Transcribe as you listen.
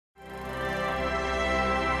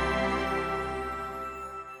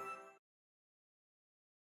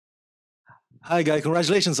Hi, guy.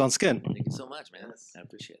 Congratulations on Skin. Thank you so much, man. I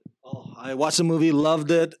appreciate it. Oh, I watched the movie,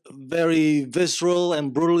 loved it. Very visceral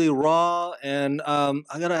and brutally raw. And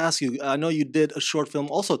I gotta ask you, I know you did a short film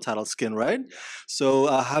also titled Skin, right? Yeah. So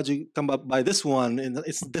how'd you come up by this one? And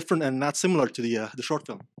it's different and not similar to the short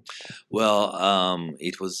film. Well,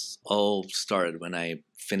 it was all started when I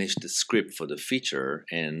finished the script for the feature,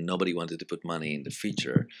 and nobody wanted to put money in the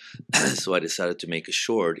feature, so I decided to make a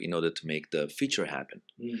short in order to make the feature happen.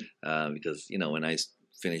 Because when I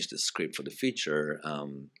finished the script for the feature,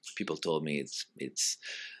 people told me it's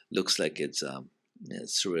looks like it's a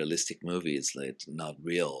surrealistic movie. It's like not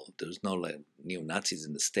real. There's no like neo Nazis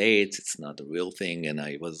in the states. It's not a real thing, and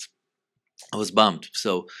I was bummed.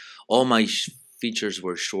 So all my features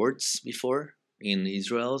were shorts before in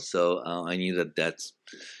Israel, so I knew that that's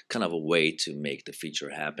kind of a way to make the feature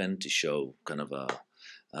happen, to show kind of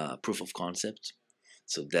a proof of concept.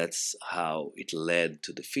 So that's how it led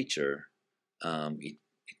to the feature. It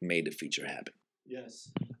made the feature happen. Yes.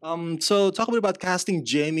 So talk a bit about casting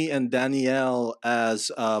Jamie and Danielle as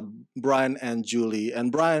Brian and Julie.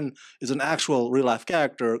 And Brian is an actual real life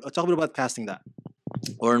character. Talk a bit about casting that.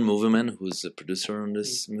 Oren Moverman, who's the producer on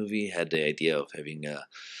this movie, had the idea of having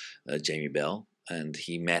a Jamie Bell, and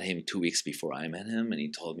he met him 2 weeks before I met him, and he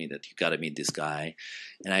told me that you got to meet this guy.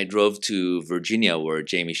 And I drove to Virginia where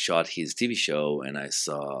Jamie shot his TV show, and I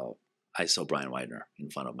saw Brian Widener in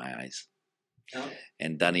front of my eyes. Oh.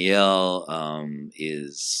 And Danielle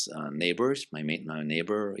is neighbors, my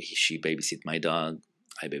neighbor. She babysit my dog,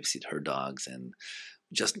 I babysit her dogs, and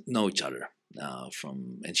just know each other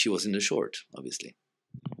and she was in the short, obviously.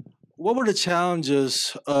 What were the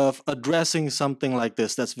challenges of addressing something like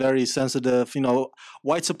this that's very sensitive?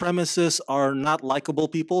 White supremacists are not likable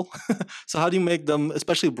people. So how do you make them,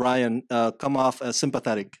 especially Brian, come off as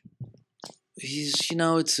sympathetic?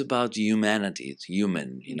 It's about humanity. It's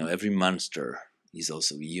human. Every monster is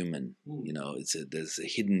also human. There's a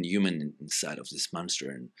hidden human inside of this monster,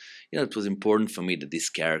 and it was important for me that this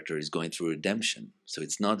character is going through redemption. So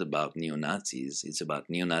it's not about neo Nazis. It's about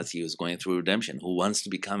neo Nazi who's going through redemption, who wants to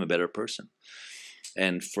become a better person.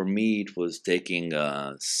 And for me, it was taking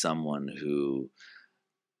someone who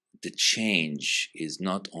the change is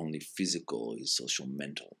not only physical, it's social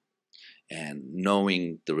mental. And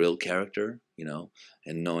knowing the real character,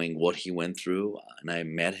 and knowing what he went through, and I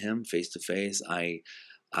met him face to face, I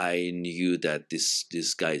knew that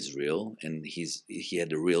this guy is real, and he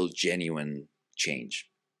had a real genuine change.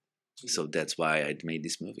 So that's why I made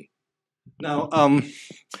this movie. Now,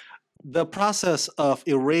 the process of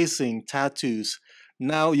erasing tattoos.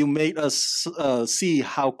 Now you made us see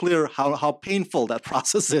how clear, how painful that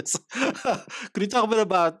process is. Could you talk a bit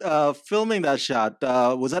about filming that shot?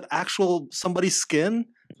 Was that actual somebody's skin?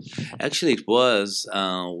 Actually, it was.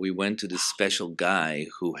 We went to this special guy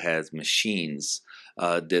who has machines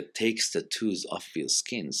that takes tattoos off your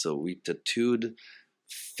skin. So we tattooed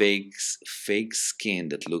fake skin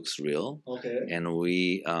that looks real, Okay. and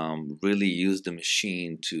we really used the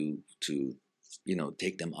machine to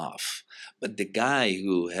take them off. But the guy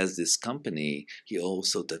who has this company, he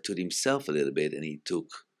also tattooed himself a little bit, and he took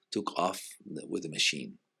off with the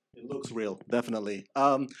machine. It looks real, definitely.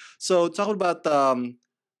 So talking about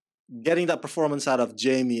getting that performance out of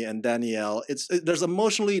Jamie and Danielle, there's a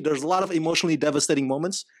lot of emotionally devastating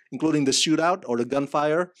moments, including the shootout or the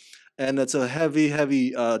gunfire, and it's a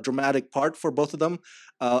heavy, dramatic part for both of them.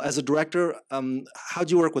 As a director, how'd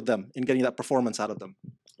you work with them in getting that performance out of them?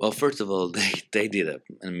 Well, first of all, they did an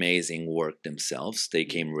amazing work themselves. They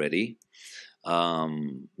came ready.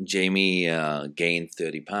 Jamie gained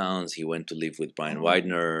 30 pounds. He went to live with Brian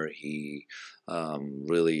Widener. He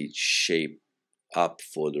really shaped up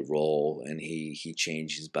for the role, and he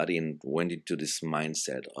changed his body and went into this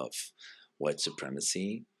mindset of white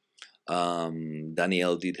supremacy.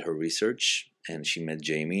 Danielle did her research, and she met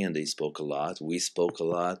Jamie, and they spoke a lot. We spoke a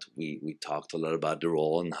lot. We talked a lot about the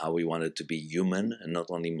role and how we wanted to be human and not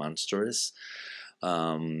only monstrous.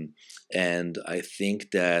 And I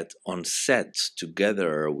think that on set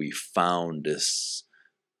together we found this: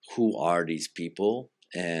 who are these people?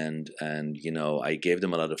 And I gave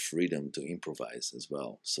them a lot of freedom to improvise as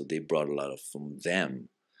well. So they brought a lot of from them.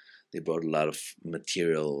 They brought a lot of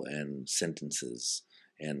material and sentences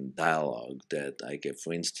and dialogue that I gave.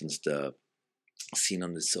 For instance, the scene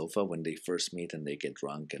on the sofa when they first meet and they get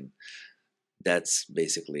drunk, and that's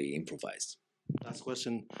basically improvised. Last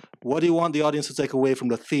question: what do you want the audience to take away from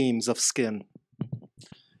the themes of Skin?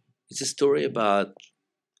 It's a story about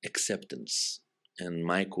acceptance. And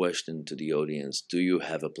my question to the audience: do you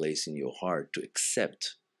have a place in your heart to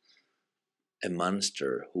accept a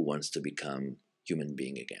monster who wants to become human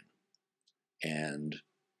being again? And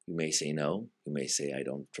You may say no. You may say, I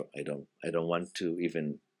don't want to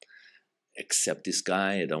even accept this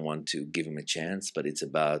guy. I don't want to give him a chance. But it's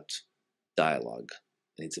about dialogue.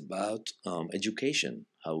 It's about education,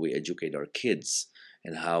 how we educate our kids,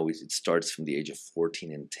 and how it starts from the age of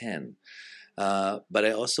 14 and 10. But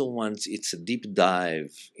I also want, it's a deep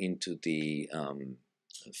dive into the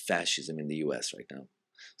fascism in the US right now.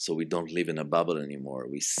 So we don't live in a bubble anymore.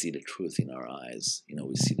 We see the truth in our eyes.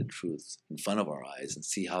 We see the truth in front of our eyes and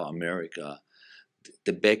see how America,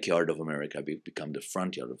 the backyard of America, become the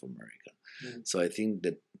front yard of America. Mm. So I think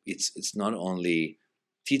that it's not only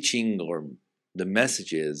teaching, or the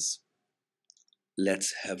message is,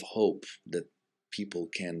 let's have hope that people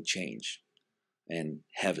can change and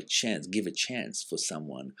have a chance, give a chance for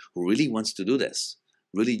someone who really wants to do this,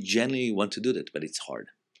 really genuinely want to do that, but it's hard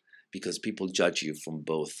because people judge you from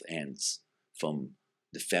both ends, from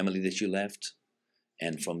the family that you left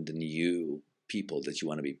and from the new people that you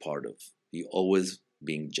want to be part of. You're always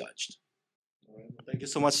being judged. Thank you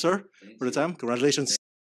so much, sir, for the time. Congratulations.